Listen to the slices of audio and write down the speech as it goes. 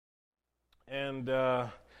and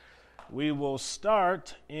we will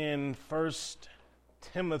start in 1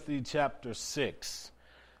 Timothy chapter 6.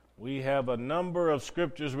 We have a number of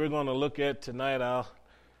scriptures we're going to look at tonight. I'll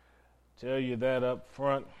tell you that up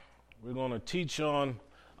front. We're going to teach on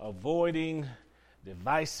avoiding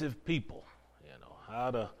divisive people,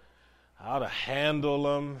 how to handle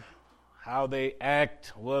them, how they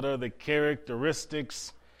act, what are the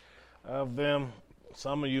characteristics of them.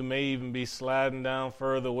 Some of you may even be sliding down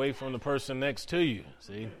further away from the person next to you,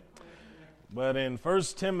 see? But in 1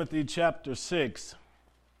 Timothy chapter 6,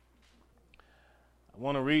 I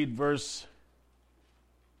want to read verse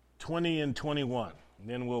 20 and 21, and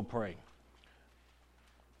then we'll pray.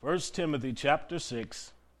 1 Timothy chapter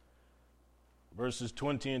 6, verses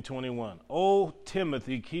 20 and 21. O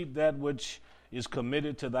Timothy, keep that which is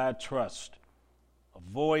committed to thy trust,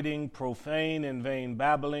 avoiding profane and vain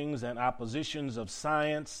babblings and oppositions of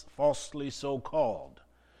science, falsely so called,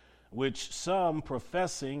 which some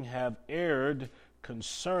professing have erred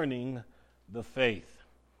concerning the faith.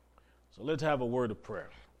 So let's have a word of prayer.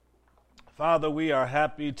 Father, we are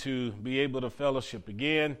happy to be able to fellowship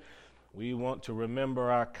again. We want to remember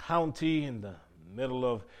our county in the middle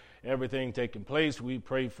of everything taking place. We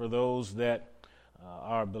pray for those that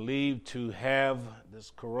are believed to have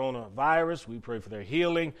this coronavirus. We pray for their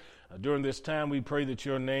healing. During this time, we pray that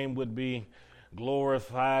your name would be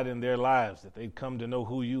glorified in their lives, that they'd come to know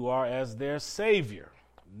who you are as their Savior.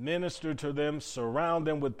 Minister to them, surround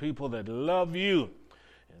them with people that love you.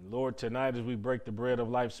 And Lord, tonight as we break the bread of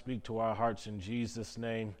life, speak to our hearts in Jesus'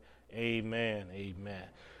 name. Amen. Amen.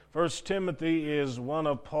 1 Timothy is one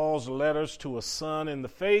of Paul's letters to a son in the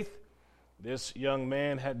faith. This young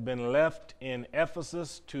man had been left in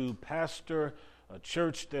Ephesus to pastor a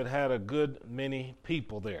church that had a good many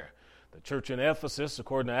people there. The church in Ephesus,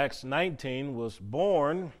 according to Acts 19, was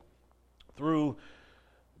born through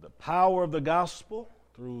the power of the gospel,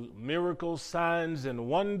 through miracles, signs, and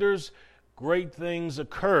wonders. Great things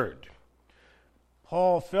occurred.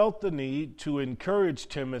 Paul felt the need to encourage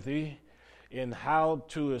Timothy in how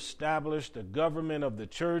to establish the government of the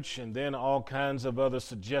church, and then all kinds of other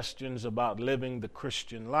suggestions about living the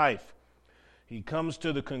Christian life. He comes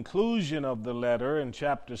to the conclusion of the letter in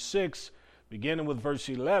chapter 6, beginning with verse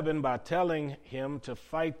 11, by telling him to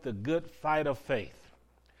fight the good fight of faith,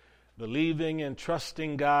 believing and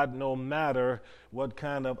trusting God no matter what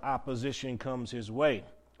kind of opposition comes his way.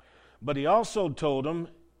 But he also told him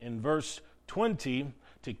in verse 20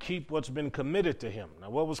 to keep what's been committed to him.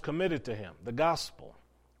 Now, what was committed to him? The gospel,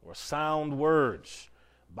 or sound words,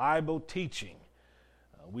 Bible teaching.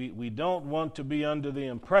 We don't want to be under the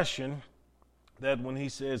impression that when he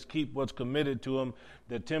says keep what's committed to him,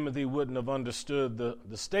 that Timothy wouldn't have understood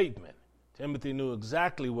the statement. Timothy knew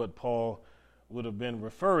exactly what Paul would have been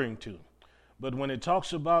referring to. But when it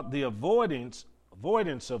talks about the avoidance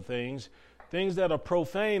of things that are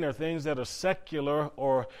profane or things that are secular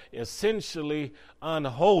or essentially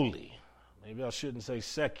unholy. Maybe I shouldn't say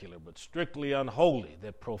secular, but strictly unholy,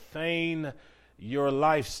 that profane your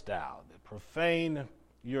lifestyle, that profane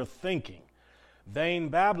your thinking. Vain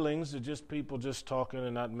babblings are just people just talking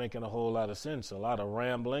and not making a whole lot of sense, a lot of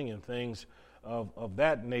rambling and things of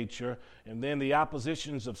that nature. And then the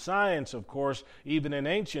oppositions of science, of course, even in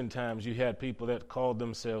ancient times, you had people that called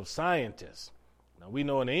themselves scientists. Now, we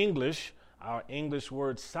know in English, our English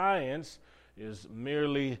word science is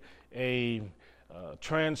merely a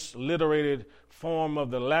transliterated form of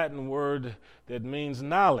the Latin word that means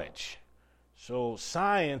knowledge. So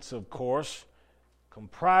science, of course,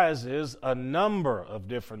 comprises a number of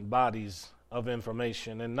different bodies of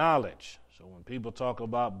information and knowledge. So when people talk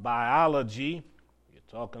about biology, you're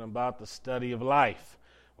talking about the study of life.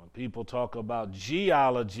 When people talk about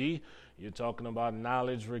geology, you're talking about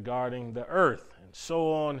knowledge regarding the earth, and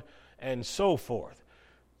so on and so forth.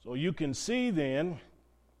 So you can see then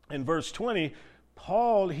in verse 20,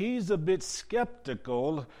 Paul, he's a bit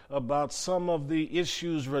skeptical about some of the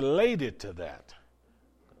issues related to that.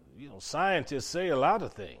 Scientists say a lot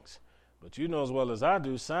of things, but you know as well as I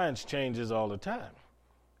do, science changes all the time.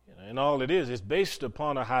 And all it is based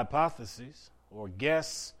upon a hypothesis or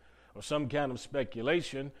guess or some kind of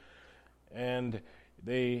speculation, and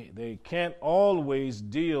they can't always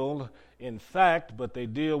deal in fact, but they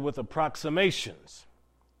deal with approximations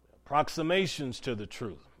to the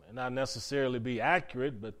truth. May not necessarily be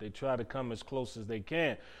accurate, but they try to come as close as they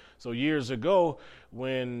can. So years ago,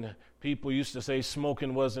 when people used to say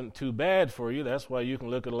smoking wasn't too bad for you, that's why you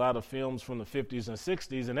can look at a lot of films from the 50s and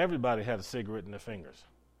 60s, and everybody had a cigarette in their fingers.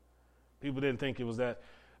 People didn't think it was that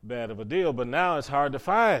bad of a deal, but now it's hard to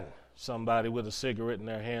find somebody with a cigarette in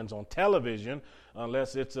their hands on television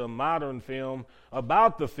unless it's a modern film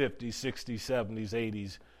about the 50s, 60s, 70s,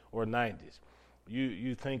 80s, or 90s.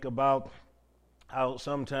 You think about how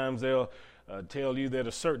sometimes they'll tell you that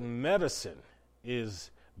a certain medicine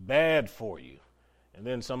is bad for you, and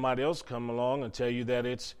then somebody else come along and tell you that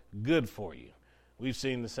it's good for you. We've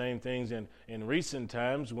seen the same things in recent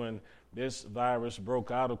times when this virus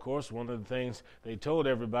broke out. Of course, one of the things they told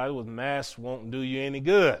everybody was masks won't do you any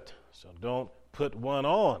good, so don't put one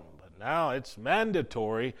on. But now it's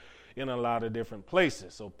mandatory in a lot of different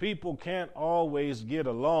places. So people can't always get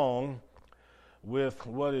along with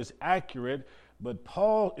what is accurate, but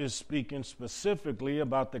Paul is speaking specifically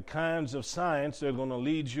about the kinds of science that are going to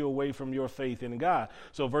lead you away from your faith in God.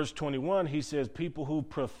 So verse 21, he says, people who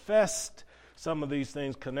professed some of these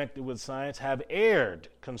things connected with science have erred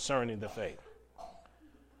concerning the faith.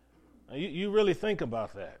 Now, you really think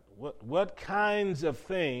about that. What kinds of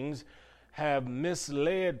things have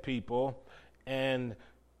misled people and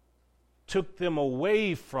took them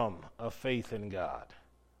away from a faith in God?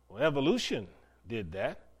 Well, evolution did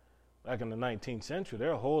that. Back in the 19th century, there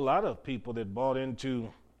are a whole lot of people that bought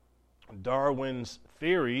into Darwin's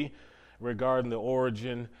theory regarding the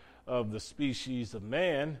origin of the species of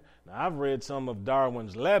man. Now, I've read some of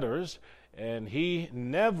Darwin's letters, and he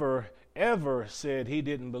never, ever said he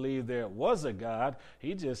didn't believe there was a God.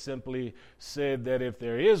 He just simply said that if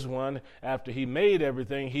there is one, after he made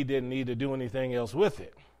everything, he didn't need to do anything else with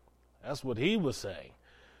it. That's what he was saying.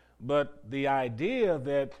 But the idea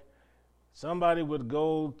that somebody would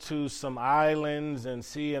go to some islands and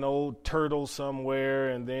see an old turtle somewhere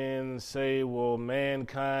and then say, well,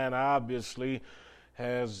 mankind obviously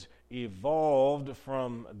has evolved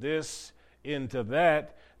from this into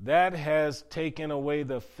that, that has taken away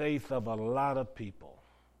the faith of a lot of people.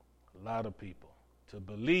 A lot of people. To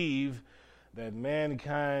believe that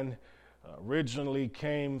mankind originally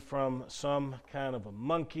came from some kind of a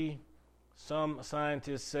monkey. Some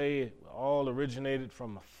scientists say it all originated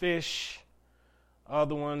from a fish.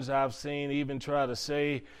 Other ones I've seen even try to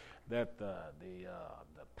say that the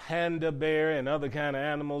panda bear and other kind of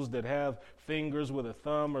animals that have fingers with a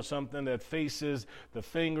thumb or something that faces the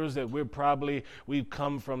fingers, that we've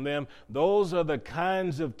come from them. Those are the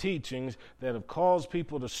kinds of teachings that have caused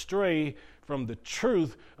people to stray from the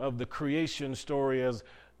truth of the creation story as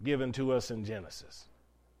given to us in Genesis.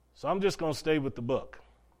 So I'm just going to stay with the book.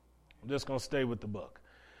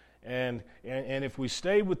 And if we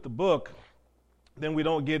stay with the book, then we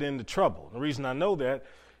don't get into trouble. The reason I know that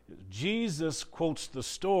is Jesus quotes the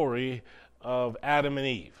story of Adam and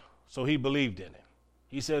Eve, so he believed in it.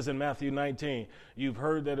 He says in Matthew 19, you've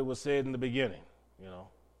heard that it was said in the beginning,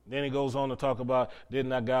 Then he goes on to talk about, did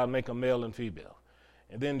not God make a male and female?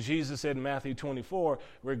 And then Jesus said in Matthew 24,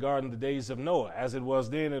 regarding the days of Noah, as it was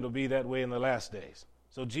then, it'll be that way in the last days.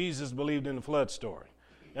 So Jesus believed in the flood story.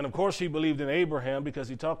 And of course he believed in Abraham, because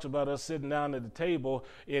he talks about us sitting down at the table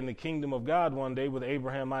in the kingdom of God one day with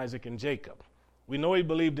Abraham, Isaac, and Jacob. We know he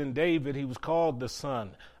believed in David. He was called the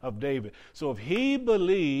son of David. So if he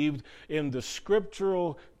believed in the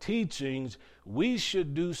scriptural teachings, we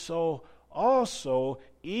should do so also,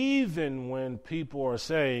 even when people are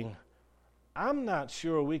saying, I'm not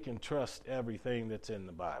sure we can trust everything that's in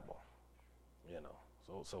the Bible.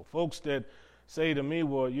 So folks that say to me,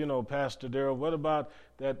 well, Pastor Darrell, what about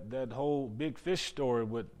that whole big fish story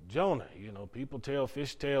with Jonah? People tell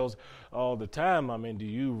fish tales all the time. I mean, do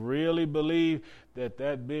you really believe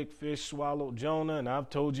that big fish swallowed Jonah? And I've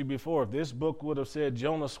told you before, if this book would have said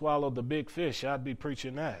Jonah swallowed the big fish, I'd be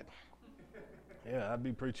preaching that. Yeah, I'd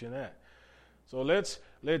be preaching that. So let's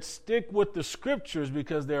stick with the scriptures,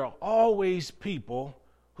 because there are always people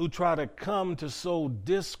who try to come to sow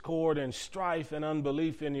discord and strife and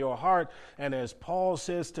unbelief in your heart. And as Paul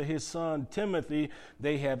says to his son Timothy,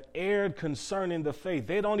 they have erred concerning the faith.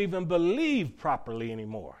 They don't even believe properly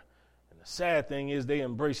anymore. And the sad thing is they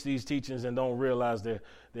embrace these teachings and don't realize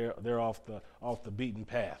they're off the beaten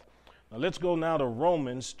path. Now let's go now to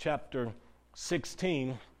Romans chapter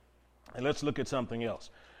 16, and let's look at something else.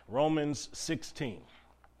 Romans 16.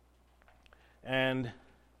 And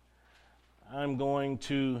I'm going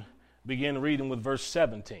to begin reading with verse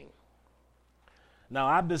 17. Now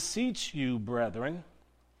I beseech you, brethren,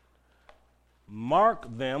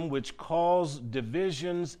 mark them which cause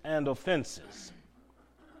divisions and offenses,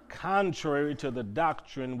 contrary to the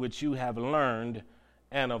doctrine which you have learned,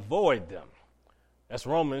 and avoid them. That's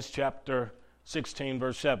Romans chapter 16,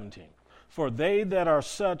 verse 17. For they that are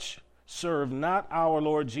such serve not our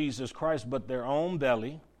Lord Jesus Christ, but their own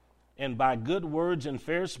belly, and by good words and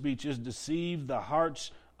fair speeches deceive the hearts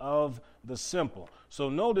of the simple. So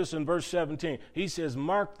notice in verse 17, he says,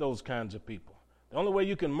 mark those kinds of people. The only way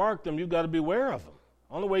you can mark them, you've got to be aware of them.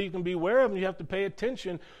 The only way you can be aware of them, you have to pay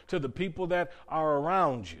attention to the people that are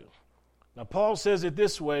around you. Now, Paul says it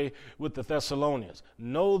this way with the Thessalonians: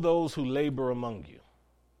 know those who labor among you.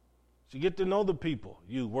 So you get to know the people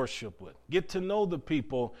you worship with. Get to know the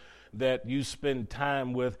people that you spend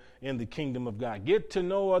time with in the kingdom of God. Get to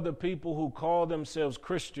know other people who call themselves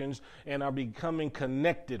Christians and are becoming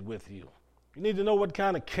connected with you. You need to know what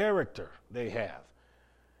kind of character they have.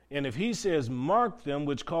 And if he says mark them,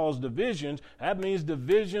 which cause divisions, that means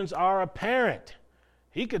divisions are apparent.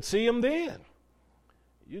 He could see them then.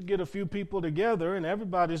 You get a few people together and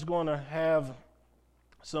everybody's going to have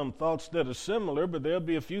some thoughts that are similar, but there'll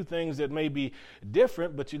be a few things that may be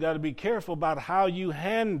different, but you got to be careful about how you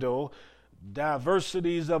handle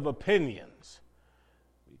diversities of opinions.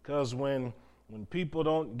 Because when people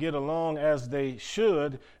don't get along as they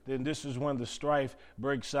should, then this is when the strife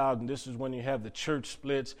breaks out, and this is when you have the church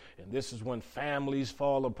splits, and this is when families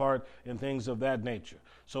fall apart and things of that nature.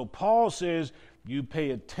 So Paul says you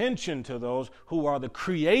pay attention to those who are the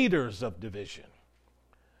creators of division.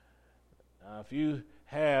 Now, if you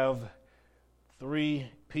have three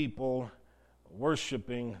people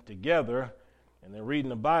worshiping together and they're reading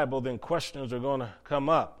the Bible, then questions are going to come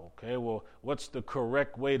up. Okay, well, what's the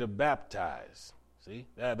correct way to baptize? See,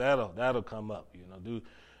 that'll come up. You know,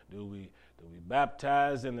 do we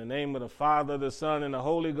baptize in the name of the Father, the Son, and the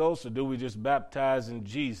Holy Ghost, or do we just baptize in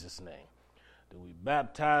Jesus' name? Do we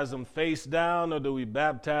baptize them face down, or do we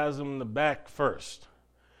baptize them in the back first?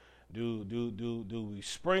 Do we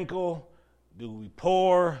sprinkle? Do we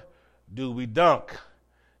pour? Do we dunk?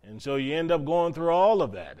 And so you end up going through all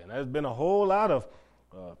of that. And there's been a whole lot of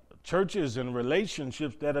churches and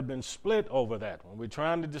relationships that have been split over that. When we're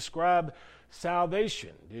trying to describe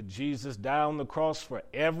salvation, did Jesus die on the cross for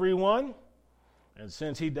everyone? And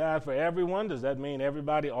since he died for everyone, does that mean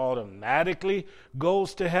everybody automatically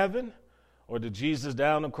goes to heaven? Or did Jesus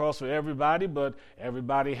die on the cross for everybody, but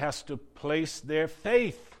everybody has to place their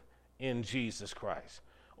faith in Jesus Christ?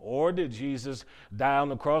 Or did Jesus die on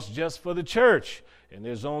the cross just for the church? And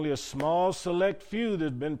there's only a small select few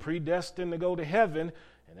that's been predestined to go to heaven,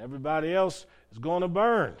 and everybody else is going to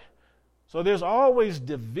burn. So there's always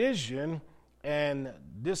division and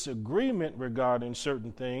disagreement regarding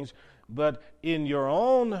certain things, but in your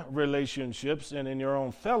own relationships and in your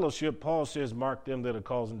own fellowship, Paul says, mark them that are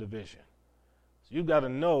causing division. So you've got to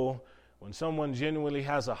know when someone genuinely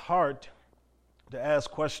has a heart to ask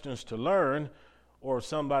questions to learn, or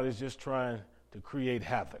somebody's just trying to create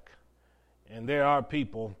havoc. And there are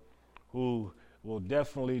people who will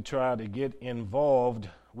definitely try to get involved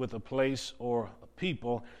with a place or a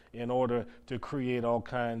people in order to create all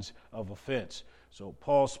kinds of offense. So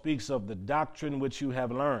Paul speaks of the doctrine which you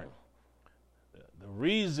have learned. The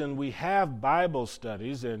reason we have Bible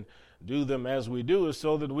studies and do them as we do is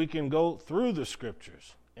so that we can go through the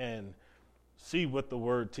scriptures and see what the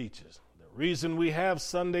word teaches. The reason we have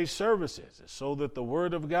Sunday services is so that the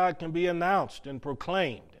word of God can be announced and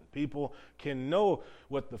proclaimed, and people can know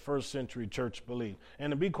what the first century church believed.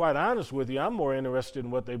 And to be quite honest with you, I'm more interested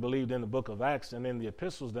in what they believed in the book of Acts and in the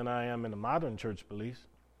epistles than I am in the modern church beliefs.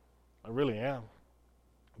 I really am.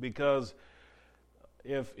 Because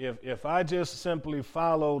if I just simply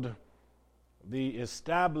followed the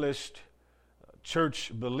established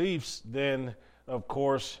church beliefs, then, of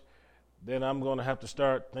course, then I'm going to have to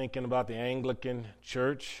start thinking about the Anglican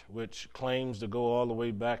Church, which claims to go all the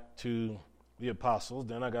way back to the apostles.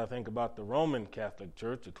 Then I got to think about the Roman Catholic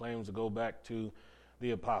Church, that claims to go back to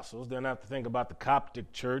the apostles. Then I have to think about the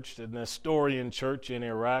Coptic Church, the Nestorian Church in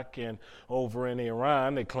Iraq and over in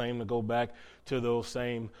Iran. They claim to go back to those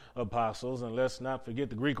same apostles. And let's not forget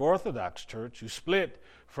the Greek Orthodox Church, who split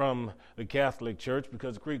from the Catholic Church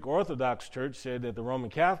because the Greek Orthodox Church said that the Roman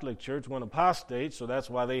Catholic Church went apostate, so that's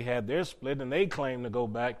why they had their split, and they claimed to go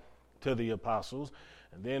back to the apostles.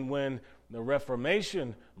 And then when the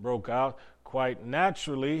Reformation broke out, quite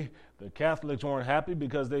naturally, the Catholics weren't happy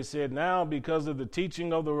because they said now, because of the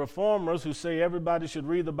teaching of the Reformers who say everybody should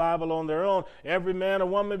read the Bible on their own, every man or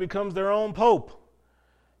woman becomes their own pope.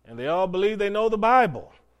 And they all believe they know the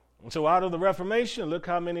Bible. And so out of the Reformation, look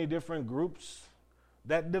how many different groups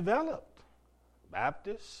that developed.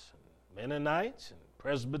 Baptists, Mennonites, and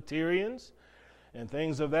Presbyterians, and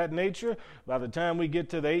things of that nature. By the time we get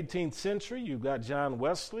to the 18th century, you've got John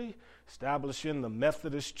Wesley establishing the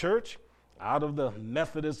Methodist Church. Out of the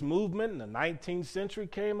Methodist movement in the 19th century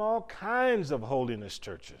came all kinds of holiness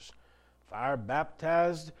churches,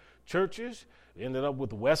 fire-baptized churches. ended up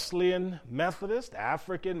with Wesleyan Methodist,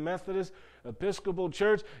 African Methodist, Episcopal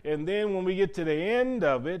Church, and then when we get to the end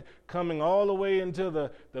of it, coming all the way into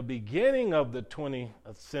the beginning of the 20th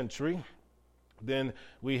century, then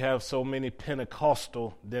we have so many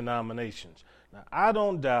Pentecostal denominations. Now, I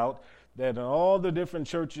don't doubt that in all the different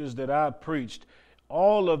churches that I've preached,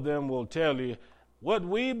 all of them will tell you what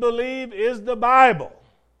we believe is the Bible.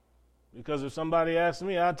 Because if somebody asks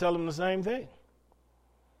me, I tell them the same thing.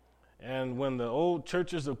 And when the old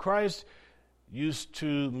churches of Christ used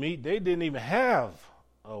to meet, they didn't even have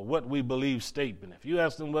a what we believe statement. If you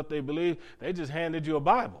asked them what they believe, they just handed you a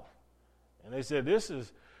Bible. And they said, this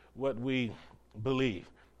is what we believe.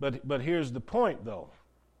 But here's the point, though.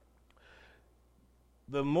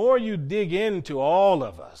 The more you dig into all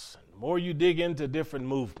of us, the more you dig into different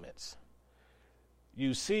movements,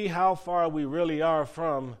 you see how far we really are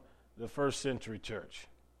from the first century church.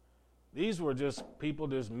 These were just people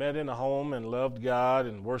just met in a home and loved God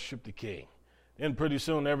and worshiped the King. Then pretty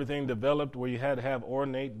soon everything developed where you had to have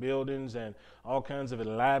ornate buildings and all kinds of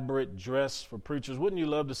elaborate dress for preachers. Wouldn't you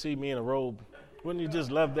love to see me in a robe? Wouldn't you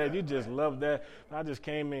just love that? You just love that. I just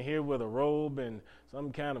came in here with a robe and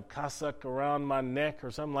some kind of cassock around my neck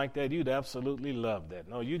or something like that. You'd absolutely love that.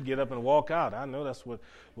 No, you'd get up and walk out. I know that's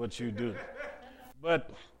what you do. But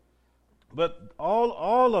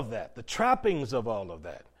all of that, the trappings of all of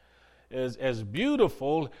that, is as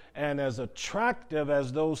beautiful and as attractive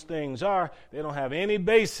as those things are, they don't have any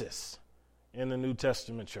basis in the New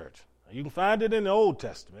Testament church. Now, you can find it in the Old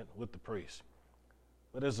Testament with the priests.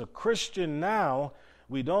 But as a Christian now,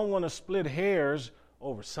 we don't want to split hairs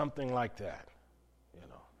over something like that.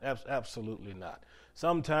 Absolutely not.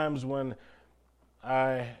 Sometimes when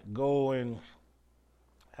I go and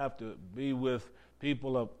have to be with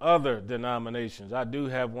people of other denominations, I do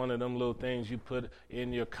have one of them little things you put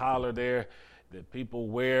in your collar there that people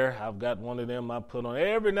wear. I've got one of them I put on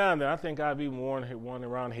every now and then. I think I've even worn one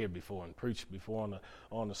around here before and preached before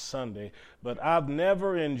on a Sunday. But I've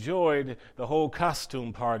never enjoyed the whole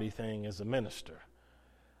costume party thing as a minister.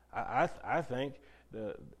 I think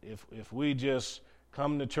that if we just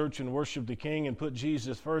come to church and worship the King and put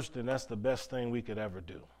Jesus first, then that's the best thing we could ever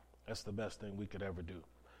do. That's the best thing we could ever do.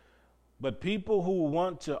 But people who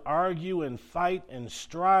want to argue and fight and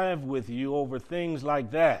strive with you over things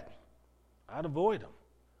like that, I'd avoid them.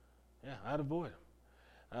 Yeah, I'd avoid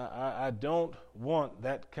them. I don't want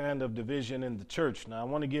that kind of division in the church. Now, I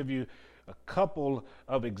want to give you a couple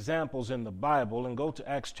of examples in the Bible and go to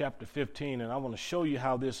Acts chapter 15, and I want to show you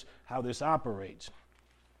how this operates.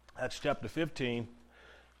 Acts chapter 15,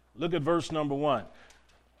 look at verse number 1.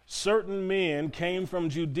 Certain men came from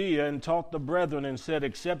Judea and taught the brethren and said,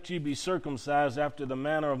 except ye be circumcised after the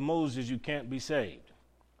manner of Moses, you can't be saved.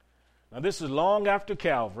 Now this is long after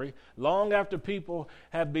Calvary, long after people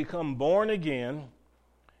have become born again,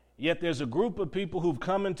 yet there's a group of people who've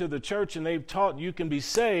come into the church and they've taught you can be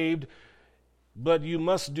saved, but you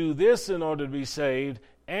must do this in order to be saved,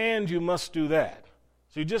 and you must do that.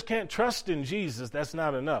 So you just can't trust in Jesus. That's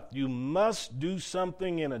not enough. You must do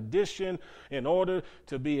something in addition in order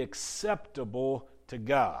to be acceptable to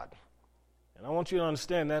God. And I want you to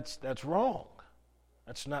understand that's wrong.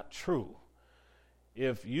 That's not true.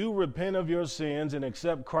 If you repent of your sins and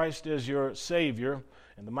accept Christ as your Savior,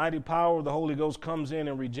 and the mighty power of the Holy Ghost comes in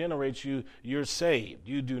and regenerates you, you're saved.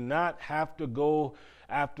 You do not have to go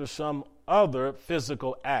after some other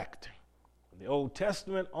physical act. In the Old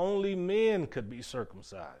Testament, only men could be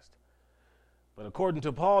circumcised. But according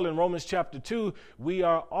to Paul in Romans chapter 2, we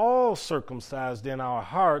are all circumcised in our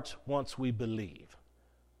hearts once we believe.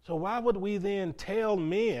 So why would we then tell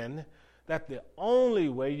men that the only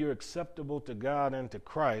way you're acceptable to God and to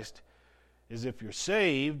Christ is if you're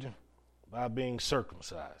saved by being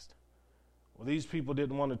circumcised? Well, these people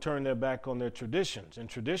didn't want to turn their back on their traditions, and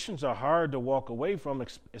traditions are hard to walk away from,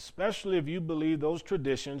 especially if you believe those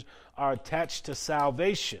traditions are attached to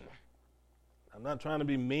salvation. I'm not trying to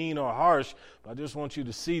be mean or harsh, but I just want you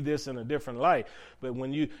to see this in a different light. But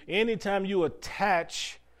anytime you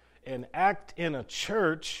attach an act in a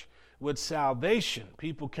church with salvation,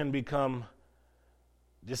 people can become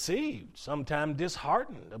deceived, sometimes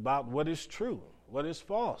disheartened about what is true, what is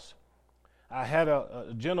false. I had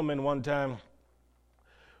a gentleman one time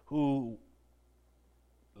who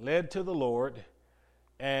led to the Lord,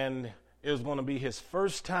 and it was going to be his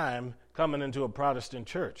first time coming into a Protestant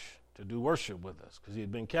church to do worship with us because he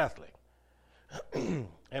had been Catholic.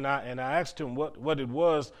 And I asked him what it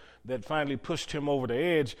was that finally pushed him over the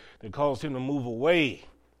edge that caused him to move away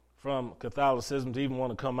from Catholicism to even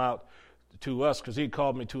want to come out to us, because he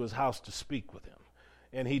called me to his house to speak with him.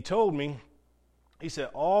 And he told me He said,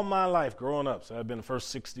 all my life growing up, so I've been the first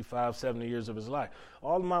 65, 70 years of his life,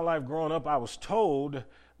 all of my life growing up, I was told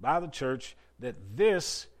by the church that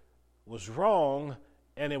this was wrong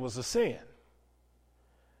and it was a sin.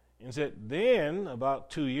 And said, then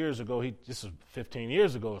about 2 years ago, this is 15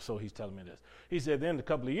 years ago or so, he's telling me this. He said, then a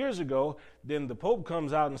couple of years ago, then the Pope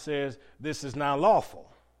comes out and says, this is now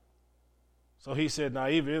lawful. So he said, now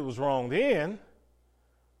either it was wrong then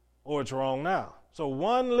or it's wrong now. So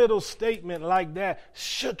one little statement like that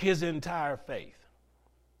shook his entire faith,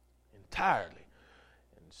 entirely.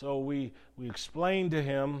 And so we explained to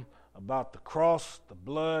him about the cross, the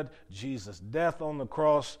blood, Jesus' death on the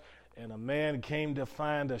cross, and a man came to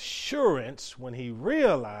find assurance when he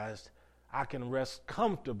realized I can rest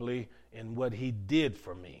comfortably in what he did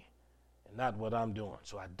for me and not what I'm doing.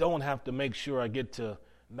 So I don't have to make sure I get to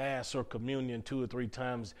Mass or communion 2 or 3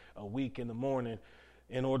 times a week in the morning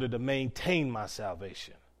in order to maintain my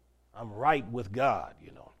salvation. I'm right with God,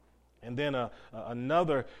 you know. And then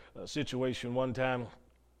another situation one time,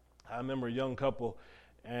 I remember a young couple,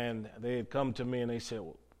 and they had come to me and they said,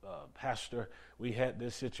 Pastor, we had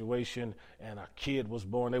this situation and our kid was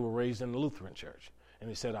born. They were raised in the Lutheran church. And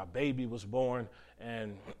they said our baby was born,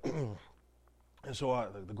 and and so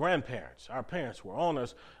the grandparents, our parents, were on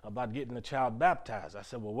us about getting the child baptized. I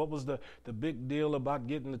said, well, what was the big deal about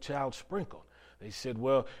getting the child sprinkled? They said,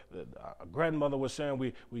 well, our grandmother was saying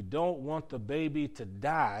we don't want the baby to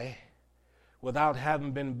die without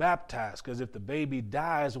having been baptized, because if the baby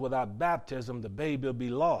dies without baptism, the baby will be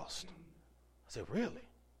lost. I said, really?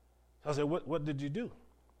 So I said, what did you do?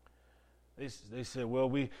 They said, well,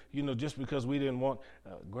 just because we didn't want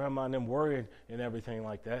Grandma and them worried and everything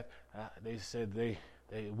like that, they said they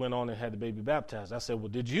went on and had the baby baptized. I said, well,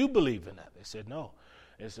 did you believe in that? They said, no.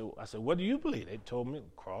 I said, what do you believe? They told me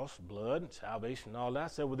cross, blood, salvation, and all that. I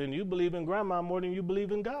said, well, then you believe in Grandma more than you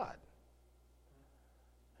believe in God.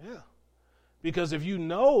 Yeah. Because if you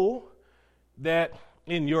know that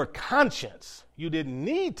in your conscience you didn't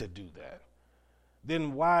need to do that,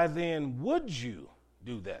 then why then would you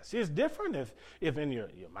do that? See, it's different if in your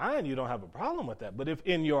mind you don't have a problem with that. But if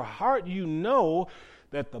in your heart you know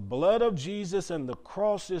that the blood of Jesus and the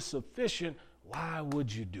cross is sufficient, why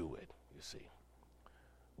would you do it, you see?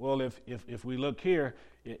 Well, if we look here,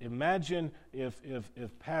 imagine if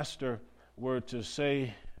Pastor were to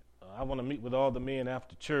say, I want to meet with all the men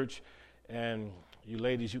after church, and you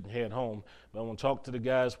ladies, you can head home, but I want to talk to the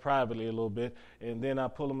guys privately a little bit, and then I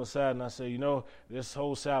pull them aside and I say, this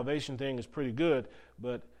whole salvation thing is pretty good,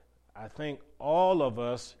 but I think all of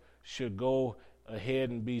us should go ahead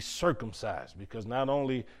and be circumcised, because not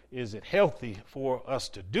only is it healthy for us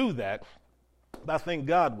to do that, but I think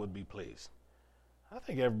God would be pleased. I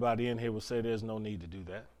think everybody in here would say there's no need to do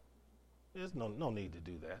that. There's no need to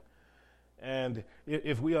do that. And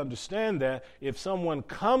if we understand that, if someone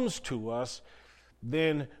comes to us,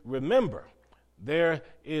 then remember, there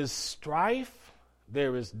is strife,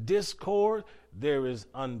 there is discord, there is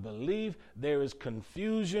unbelief, there is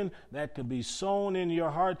confusion that can be sown in your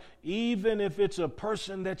heart, even if it's a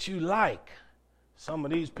person that you like. Some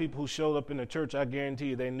of these people who showed up in the church, I guarantee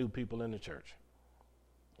you they knew people in the church.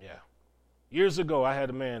 Yeah. Years ago, I had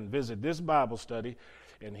a man visit this Bible study,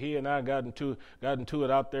 and he and I got into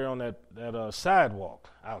it out there on that sidewalk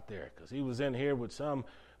out there, because he was in here with some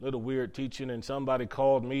little weird teaching, and somebody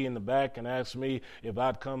called me in the back and asked me if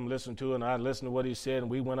I'd come listen to it, and I'd listen to what he said,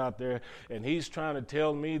 and we went out there, and he's trying to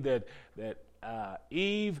tell me that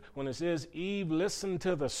Eve, when it says Eve listened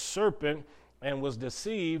to the serpent and was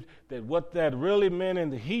deceived, that what that really meant in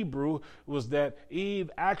the Hebrew was that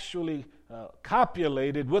Eve actually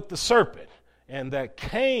copulated with the serpent, and that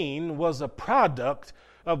Cain was a product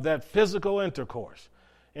of that physical intercourse.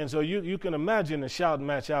 And so you can imagine the shouting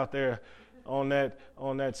match out there on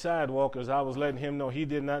that sidewalk, as I was letting him know he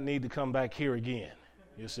did not need to come back here again,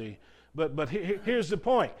 you see. But here's the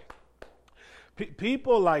point.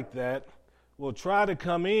 People like that will try to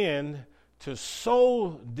come in to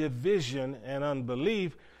sow division and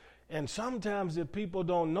unbelief, and sometimes if people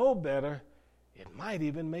don't know better, it might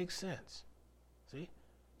even make sense. See?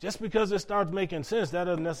 Just because it starts making sense, that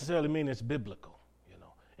doesn't necessarily mean it's biblical,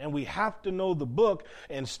 And we have to know the book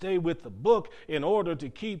and stay with the book in order to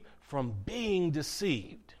keep from being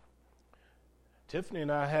deceived. Tiffany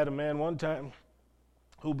and I had a man one time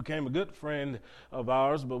who became a good friend of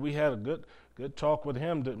ours, but we had a good talk with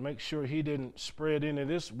him to make sure he didn't spread any of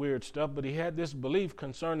this weird stuff, but he had this belief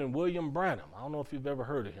concerning William Branham. I don't know if you've ever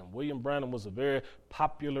heard of him. William Branham was a very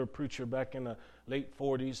popular preacher back in the late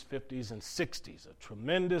 40s, 50s, and 60s, a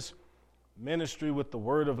tremendous ministry with the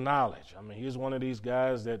word of knowledge. I mean, he's one of these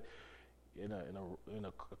guys that in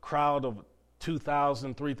a crowd of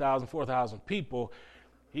 2,000, 3,000, 4,000 people,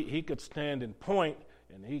 he could stand and point,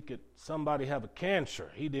 and somebody have a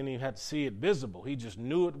cancer. He didn't even have to see it visible. He just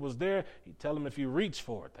knew it was there. He'd tell him if you reach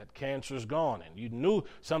for it, that cancer's gone. And you knew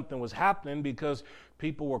something was happening because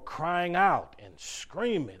people were crying out and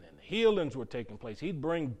screaming, and healings were taking place. He'd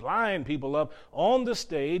bring blind people up on the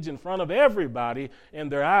stage in front of everybody,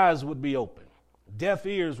 and their eyes would be open. Deaf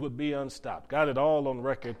ears would be unstopped. Got it all on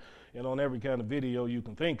record and on every kind of video you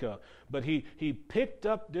can think of. But he picked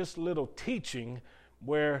up this little teaching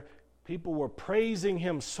where people were praising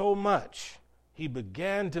him so much, he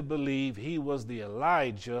began to believe he was the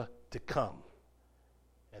Elijah to come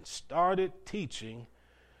and started teaching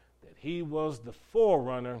that he was the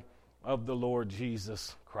forerunner of the Lord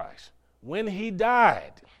Jesus Christ. When he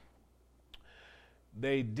died,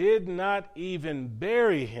 they did not even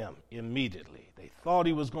bury him immediately. They thought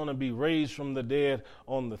he was going to be raised from the dead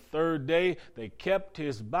on the third day. They kept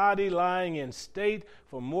his body lying in state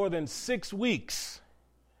for more than 6 weeks.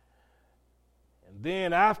 And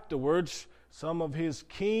then afterwards, some of his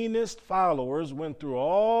keenest followers went through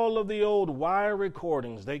all of the old wire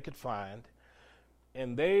recordings they could find,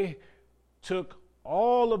 and they took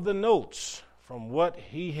all of the notes from what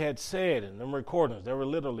he had said in them recordings. There were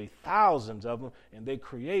literally thousands of them, and they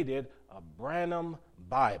created a Branham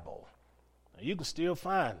Bible. Now, you can still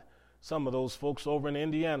find some of those folks over in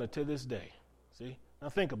Indiana to this day. See? Now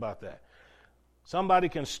think about that. Somebody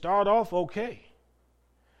can start off okay,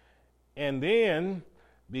 and then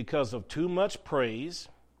because of too much praise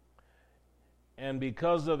and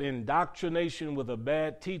because of indoctrination with a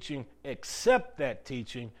bad teaching, accept that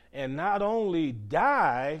teaching and not only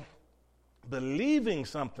die believing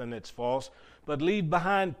something that's false, but leave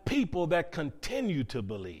behind people that continue to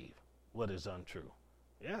believe what is untrue.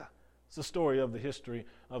 Yeah, it's the story of the history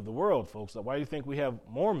of the world, folks. Why do you think we have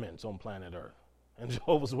Mormons on planet Earth and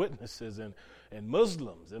Jehovah's Witnesses and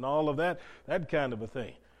Muslims and all of that kind of a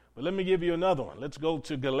thing? But let me give you another one. Let's go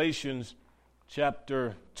to Galatians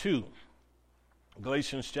chapter 2.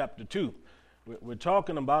 Galatians chapter 2. We're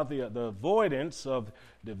talking about the avoidance of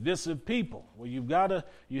divisive people. Well,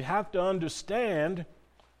 you have to understand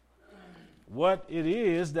what it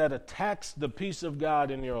is that attacks the peace of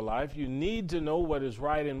God in your life. You need to know what is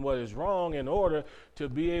right and what is wrong in order to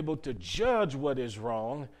be able to judge what is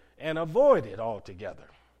wrong and avoid it altogether.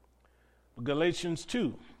 Galatians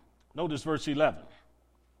 2, notice verse 11.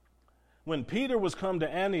 When Peter was come to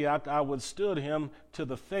Antioch, I withstood him to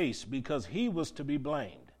the face, because he was to be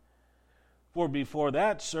blamed. For before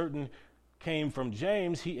that certain came from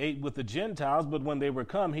James, he ate with the Gentiles, but when they were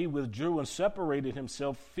come, he withdrew and separated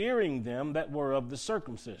himself, fearing them that were of the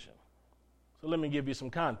circumcision. So let me give you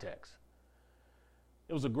some context.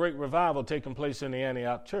 There was a great revival taking place in the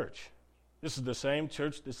Antioch church. This is the same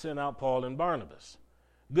church that sent out Paul and Barnabas.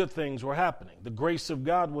 Good things were happening. The grace of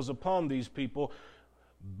God was upon these people.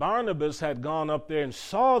 Barnabas had gone up there and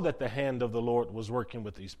saw that the hand of the Lord was working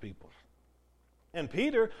with these people. And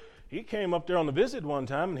Peter, he came up there on a visit one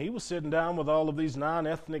time, and he was sitting down with all of these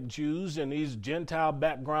non-ethnic Jews and these Gentile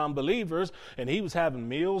background believers, and he was having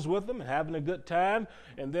meals with them and having a good time.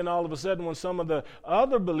 And then all of a sudden, when some of the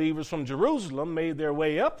other believers from Jerusalem made their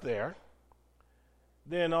way up there,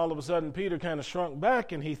 then all of a sudden Peter kind of shrunk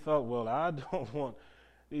back, and he thought, well, I don't want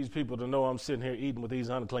these people to know I'm sitting here eating with these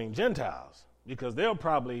unclean Gentiles, because they'll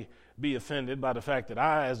probably be offended by the fact that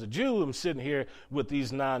I, as a Jew, am sitting here with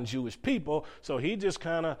these non-Jewish people. So he just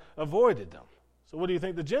kind of avoided them. So what do you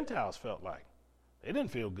think the Gentiles felt like? They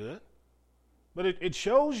didn't feel good. But it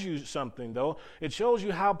shows you something, though. It shows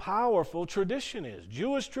you how powerful tradition is.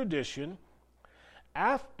 Jewish tradition,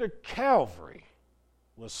 after Calvary,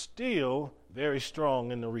 was still very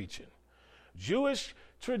strong in the region. Jewish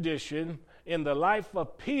tradition in the life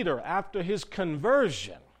of Peter after his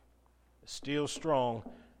conversion is still strong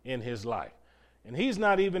in his life. And he's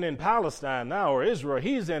not even in Palestine now or Israel.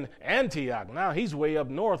 He's in Antioch now. He's way up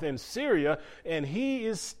north in Syria, and he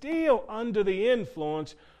is still under the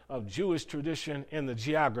influence of Jewish tradition, and the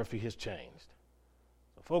geography has changed.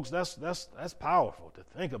 So folks, that's powerful to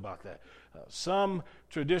think about that. Some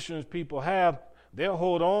traditions people have, they'll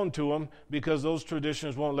hold on to them because those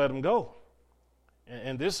traditions won't let them go.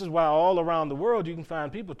 And this is why all around the world you can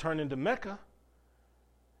find people turning to Mecca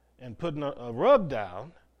and putting a rug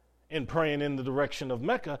down and praying in the direction of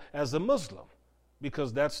Mecca as a Muslim,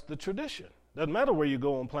 because that's the tradition. Doesn't matter where you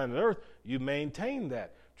go on planet Earth, you maintain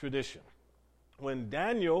that tradition. When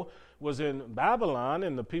Daniel was in Babylon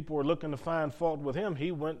and the people were looking to find fault with him,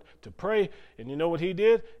 he went to pray, and you know what he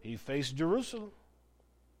did? He faced Jerusalem.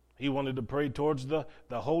 He wanted to pray towards the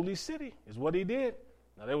holy city, is what he did.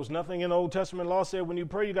 Now, there was nothing in the Old Testament law said when you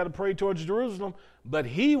pray, you got to pray towards Jerusalem, but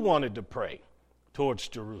he wanted to pray towards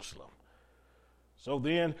Jerusalem. So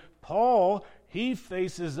then Paul, he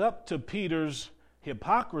faces up to Peter's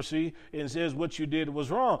hypocrisy and says what you did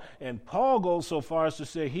was wrong. And Paul goes so far as to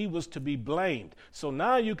say he was to be blamed. So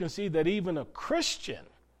now you can see that even a Christian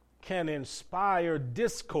can inspire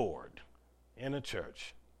discord in a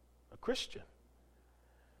church. A Christian.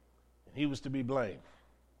 And he was to be blamed.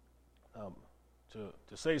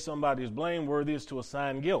 To say somebody is blameworthy is to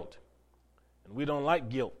assign guilt. And we don't like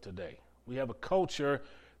guilt today. We have a culture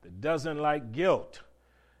that doesn't like guilt.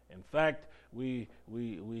 In fact, we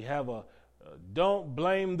have a don't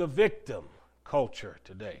blame the victim culture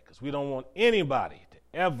today because we don't want anybody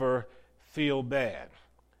to ever feel bad.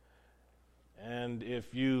 And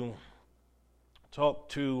if you talk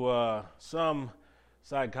to some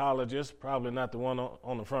psychologists, probably not the one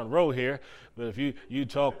on the front row here, but if you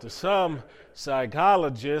talk to some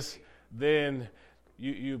psychologists, then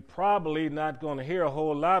you're probably not going to hear a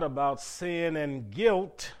whole lot about sin and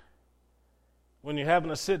guilt when you're having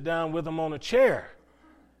to sit down with them on a chair,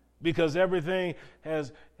 because everything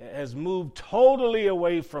has moved totally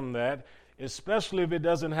away from that, especially if it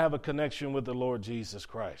doesn't have a connection with the Lord Jesus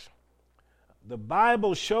Christ. The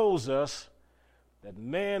Bible shows us that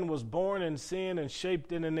man was born in sin and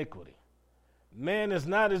shaped in iniquity. Man is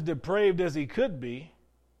not as depraved as he could be,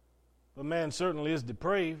 but man certainly is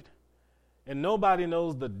depraved. And nobody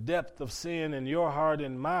knows the depth of sin in your heart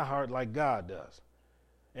and my heart like God does.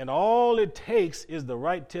 And all it takes is the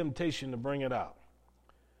right temptation to bring it out.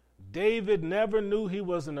 David never knew he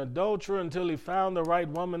was an adulterer until he found the right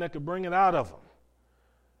woman that could bring it out of him.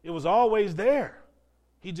 It was always there.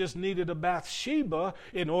 He just needed a Bathsheba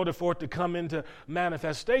in order for it to come into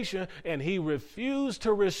manifestation, and he refused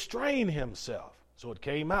to restrain himself. So it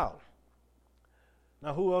came out.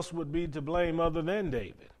 Now, who else would be to blame other than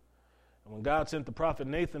David? And when God sent the prophet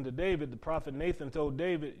Nathan to David, the prophet Nathan told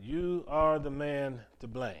David, you are the man to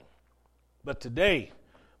blame. But today,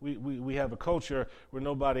 we have a culture where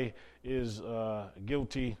nobody is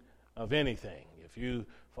guilty of anything. If you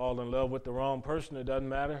fall in love with the wrong person, it doesn't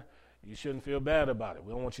matter. You shouldn't feel bad about it.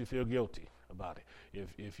 We don't want you to feel guilty about it.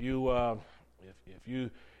 If you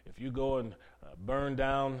go and burn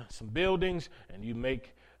down some buildings and you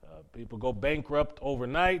make people go bankrupt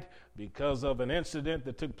overnight because of an incident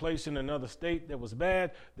that took place in another state that was bad,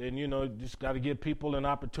 then you just got to give people an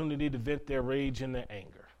opportunity to vent their rage and their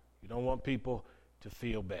anger. You don't want people to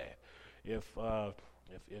feel bad. If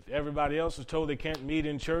everybody else is told they can't meet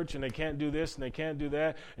in church and they can't do this and they can't do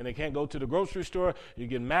that and they can't go to the grocery store, you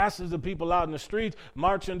get masses of people out in the streets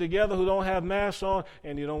marching together who don't have masks on,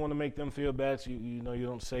 and you don't want to make them feel bad, so you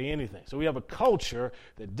don't say anything. So we have a culture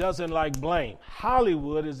that doesn't like blame.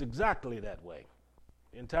 Hollywood is exactly that way.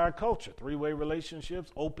 The entire culture, three-way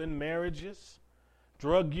relationships, open marriages,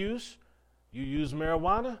 drug use. You use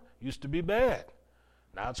marijuana, used to be bad.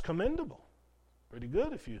 Now it's commendable. Pretty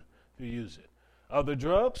good if you use it. Other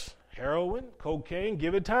drugs, heroin, cocaine,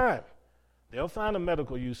 give it time. They'll find a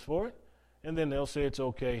medical use for it, and then they'll say it's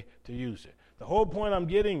okay to use it. The whole point I'm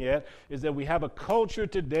getting at is that we have a culture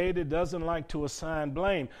today that doesn't like to assign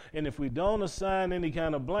blame. And if we don't assign any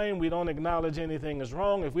kind of blame, we don't acknowledge anything is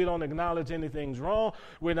wrong. If we don't acknowledge anything's wrong,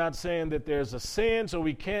 we're not saying that there's a sin, so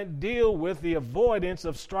we can't deal with the avoidance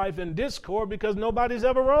of strife and discord because nobody's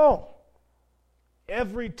ever wrong.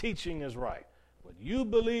 Every teaching is right. What you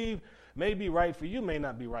believe may be right for you, may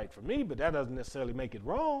not be right for me, but that doesn't necessarily make it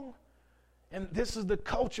wrong. And this is the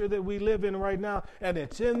culture that we live in right now, and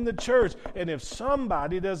it's in the church. And if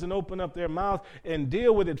somebody doesn't open up their mouth and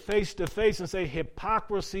deal with it face to face and say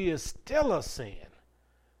hypocrisy is still a sin,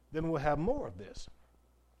 then we'll have more of this.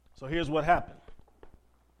 So here's what happened.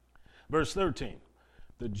 Verse 13,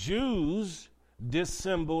 the Jews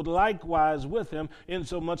dissembled likewise with him,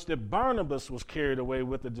 insomuch that Barnabas was carried away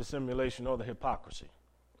with the dissimulation or the hypocrisy.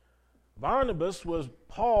 Barnabas was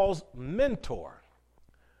Paul's mentor.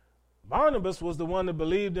 Barnabas was the one that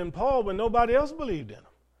believed in Paul when nobody else believed in him.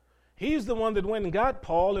 He's the one that went and got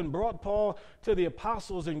Paul and brought Paul to the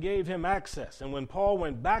apostles and gave him access. And when Paul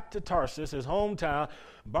went back to Tarsus, his hometown,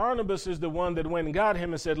 Barnabas is the one that went and got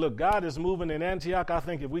him and said, look, God is moving in Antioch. I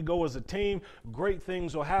think if we go as a team, great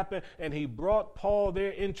things will happen. And he brought Paul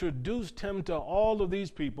there, introduced him to all of these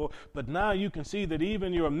people. But now you can see that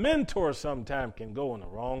even your mentor sometimes can go in the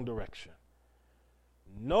wrong direction.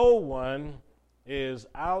 No one is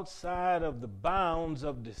outside of the bounds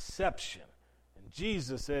of deception. And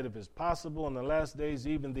Jesus said, if it's possible in the last days,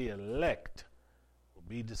 even the elect will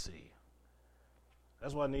be deceived.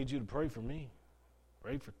 That's why I need you to pray for me.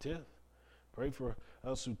 Pray for Tiff. Pray for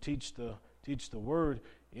us who teach the word.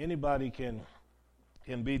 Anybody can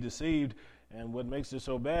be deceived, And what makes it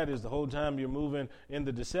so bad is the whole time you're moving in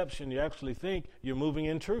the deception, you actually think you're moving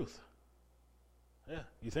in truth. Yeah,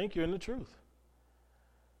 you think you're in the truth.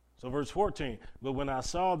 So verse 14, but when I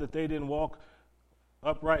saw that they didn't walk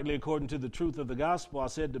uprightly according to the truth of the gospel, I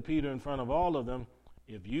said to Peter in front of all of them,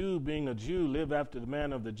 if you, being a Jew, live after the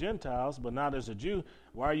manner of the Gentiles, but not as a Jew,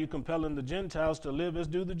 why are you compelling the Gentiles to live as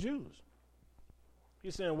do the Jews?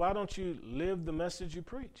 He's saying, why don't you live the message you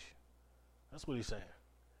preach? That's what he's saying.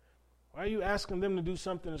 Why are you asking them to do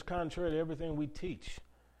something that's contrary to everything we teach?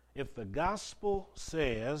 If the gospel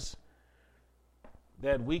says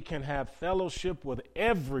that we can have fellowship with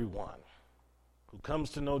everyone who comes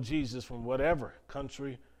to know Jesus from whatever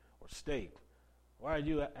country or state, why are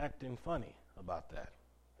you acting funny about that?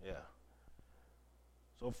 Yeah.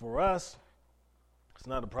 So for us, it's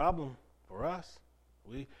not a problem for us.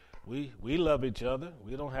 We love each other.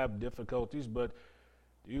 We don't have difficulties, but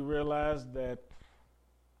do you realize that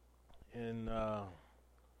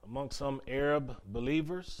among some Arab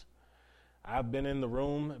believers, I've been in the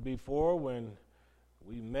room before when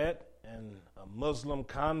we met and a Muslim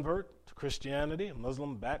convert to Christianity, a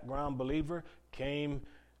Muslim background believer, came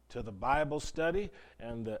to the Bible study,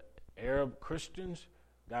 and the Arab Christians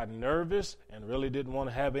got nervous and really didn't want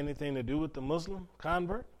to have anything to do with the Muslim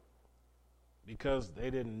convert because they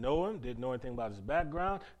didn't know him, didn't know anything about his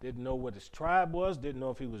background, didn't know what his tribe was, didn't know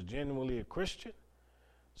if he was genuinely a Christian.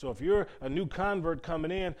 So if you're a new convert coming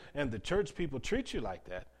in and the church people treat you like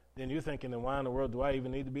that, then you're thinking, then why in the world do I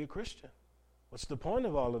even need to be a Christian? What's the point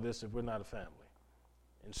of all of this if we're not a family?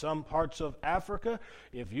 In some parts of Africa,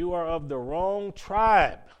 if you are of the wrong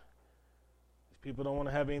tribe, these people don't want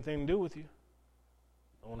to have anything to do with you.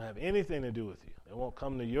 They don't want to have anything to do with you. They won't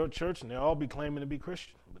come to your church, and they'll all be claiming to be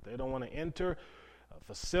Christian, but they don't want to enter a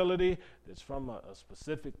facility that's from a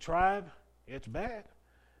specific tribe. It's bad.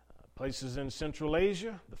 Places in Central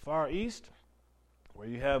Asia, the Far East, where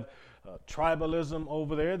you have tribalism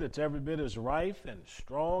over there that's every bit as rife and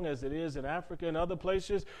strong as it is in Africa and other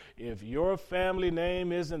places. If your family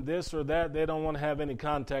name isn't this or that, they don't want to have any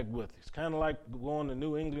contact with you. It's kind of like going to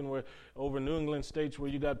New England, over New England states where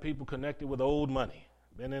you got people connected with old money.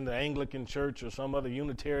 Been in the Anglican church or some other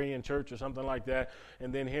Unitarian church or something like that,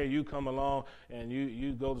 and then here you come along and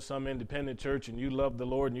you go to some independent church and you love the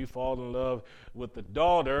Lord and you fall in love with the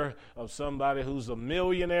daughter of somebody who's a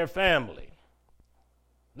millionaire family.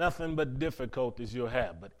 Nothing but difficulties you'll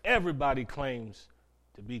have, but everybody claims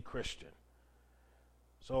to be Christian.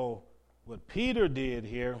 So what Peter did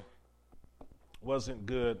here wasn't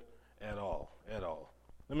good at all.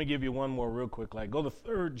 Let me give you one more real quick. Go to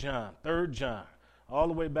 3 John. All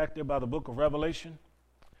the way back there by the book of Revelation,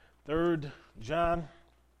 3 John,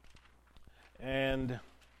 and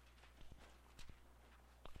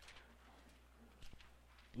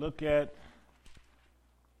look at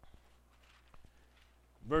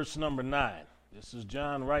verse number 9. This is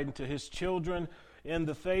John writing to his children in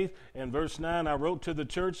the faith. In verse 9, I wrote to the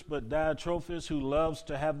church, but Diotrephes, who loves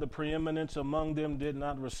to have the preeminence among them, did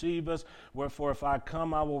not receive us. Wherefore, if I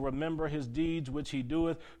come, I will remember his deeds which he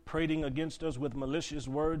doeth, prating against us with malicious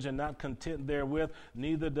words, and not content therewith.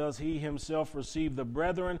 Neither does he himself receive the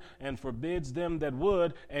brethren, and forbids them that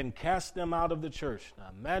would, and cast them out of the church. Now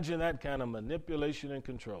imagine that kind of manipulation and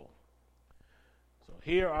control. So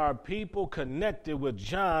here are people connected with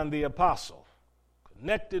John the Apostle,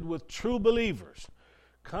 connected with true believers,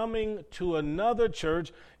 coming to another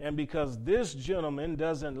church, and because this gentleman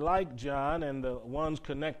doesn't like John and the ones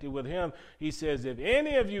connected with him, he says, if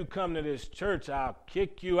any of you come to this church, I'll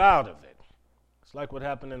kick you out of it. It's like what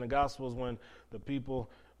happened in the Gospels when the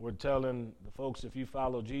people were telling the folks, if you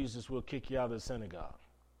follow Jesus, we'll kick you out of the synagogue.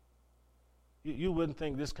 You wouldn't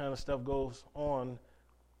think this kind of stuff goes on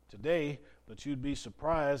today, but you'd be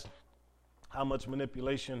surprised how much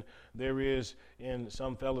manipulation there is in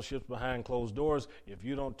some fellowships behind closed doors. If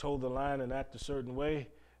you don't toe the line and act a certain way,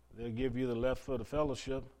 they'll give you the left foot of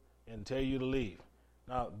fellowship and tell you to leave.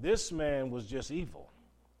 Now, this man was just evil,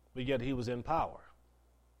 but yet he was in power.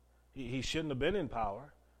 He shouldn't have been in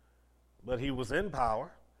power, but he was in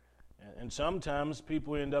power. And sometimes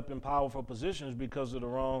people end up in powerful positions because of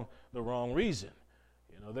the wrong reason.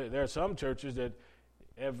 You know, there are some churches that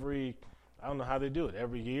I don't know how they do it.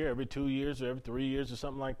 Every year, every 2 years, or every 3 years or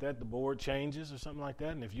something like that, the board changes or something like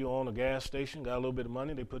that. And if you own a gas station, got a little bit of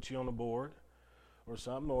money, they put you on the board or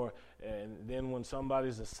something. And then when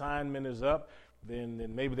somebody's assignment is up, then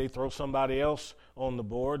maybe they throw somebody else on the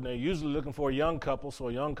board. And they're usually looking for a young couple, so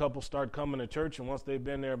a young couple start coming to church. And once they've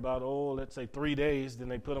been there about, let's say 3 days, then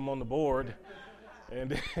they put them on the board.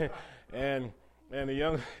 and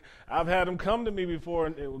And I've had them come to me before,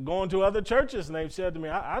 and going to other churches, and they've said to me,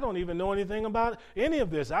 I don't even know anything about any of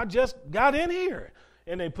this. I just got in here.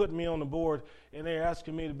 And they put me on the board, and they're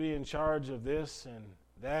asking me to be in charge of this and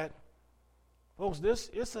that. Folks,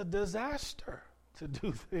 it's a disaster to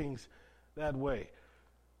do things that way.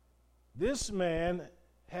 This man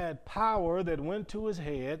had power that went to his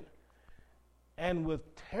head, and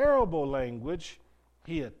with terrible language,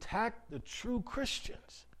 he attacked the true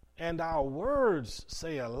Christians. And our words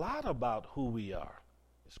say a lot about who we are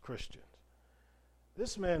as Christians.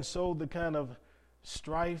 This man sowed the kind of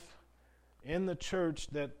strife in the church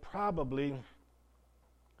that probably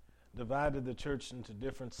divided the church into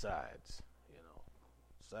different sides.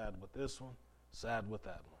 Side with this one, side with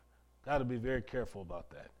that one. Got to be very careful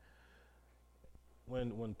about that.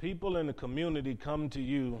 When people in the community come to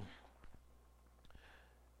you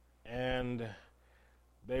and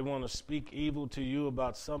they want to speak evil to you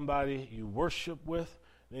about somebody you worship with,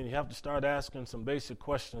 then you have to start asking some basic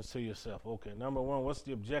questions to yourself. Okay, number one, what's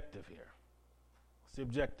the objective here? What's the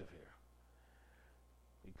objective here?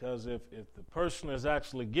 Because if the person is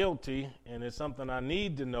actually guilty and it's something I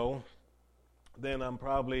need to know, then I'm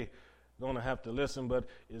probably going to have to listen. But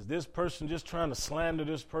is this person just trying to slander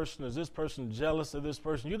this person? Is this person jealous of this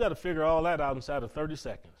person? You got to figure all that out inside of 30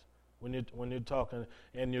 seconds when you're talking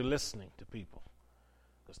and you're listening to people.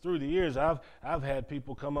 Because through the years, I've had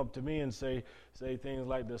people come up to me and say things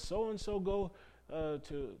like this. So and so go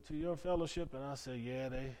to your fellowship, and I say, yeah,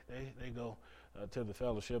 they go to the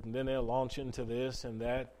fellowship, and then they'll launch into this and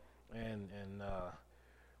that, and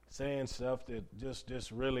saying stuff that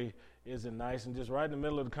just really isn't nice, and just right in the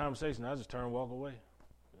middle of the conversation, I just turn and walk away.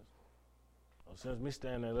 Since me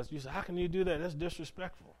standing there, you say, how can you do that? That's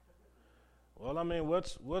disrespectful. Well, I mean,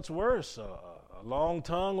 what's worse, a long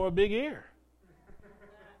tongue or a big ear?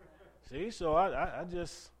 See, so I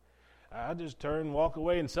just turn and walk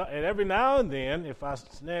away, and every now and then, if I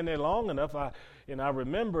stand there long enough, I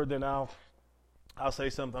remember, then I'll say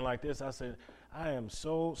something like this. I say, I am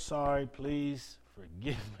so sorry, please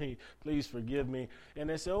forgive me. And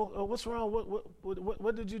they say, oh, what's wrong?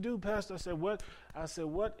 What did you do, Pastor? I said,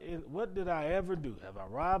 what did I ever do? Have I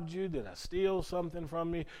robbed you? Did I steal something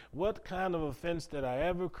from me? What kind of offense did I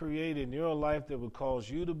ever create in your life that would cause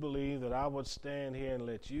you to believe that I would stand here and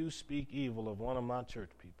let you speak evil of one of my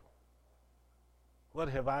church people? What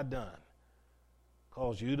have I done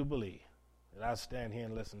cause you to believe that I stand here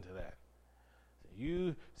and listen to that?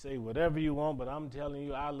 You say whatever you want, but I'm telling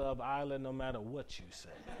you, I love Isla no matter what you say.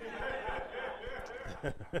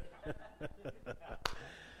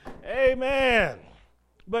 Amen.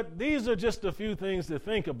 But these are just a few things to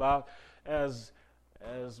think about as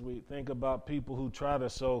we think about people who try to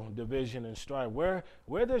sow division and strife.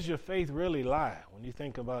 Where does your faith really lie when you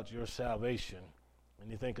think about your salvation, when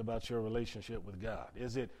you think about your relationship with God?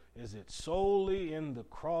 Is it solely in the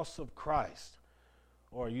cross of Christ?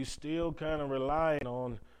 Or are you still kind of relying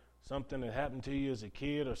on something that happened to you as a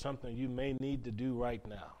kid or something you may need to do right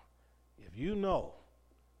now? If you know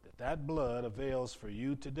that blood avails for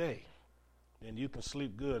you today, then you can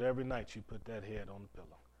sleep good every night you put that head on the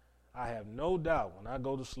pillow. I have no doubt when I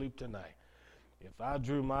go to sleep tonight, if I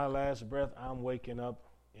drew my last breath, I'm waking up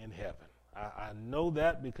in heaven. I know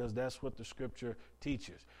that because that's what the Scripture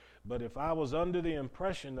teaches. But if I was under the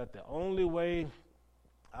impression that the only way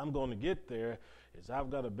I'm going to get there is I've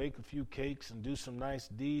got to bake a few cakes and do some nice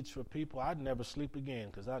deeds for people, I'd never sleep again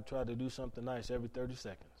because I'd try to do something nice every 30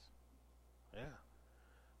 seconds. Yeah.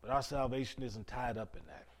 But our salvation isn't tied up in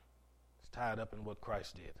that. It's tied up in what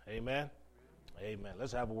Christ did. Amen? Amen.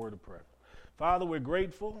 Let's have a word of prayer. Father, we're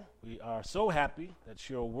grateful. We are so happy that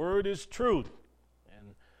your word is truth.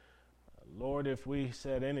 And Lord, if we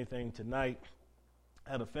said anything tonight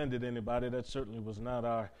that offended anybody, that certainly was not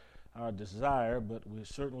our desire, but we're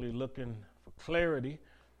certainly looking for clarity,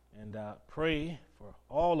 and pray for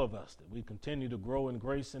all of us that we continue to grow in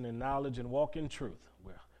grace and in knowledge and walk in truth.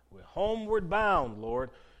 We're homeward bound, Lord,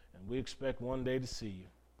 and we expect one day to see you.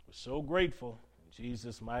 We're so grateful. In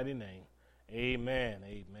Jesus' mighty name, amen,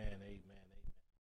 amen, amen.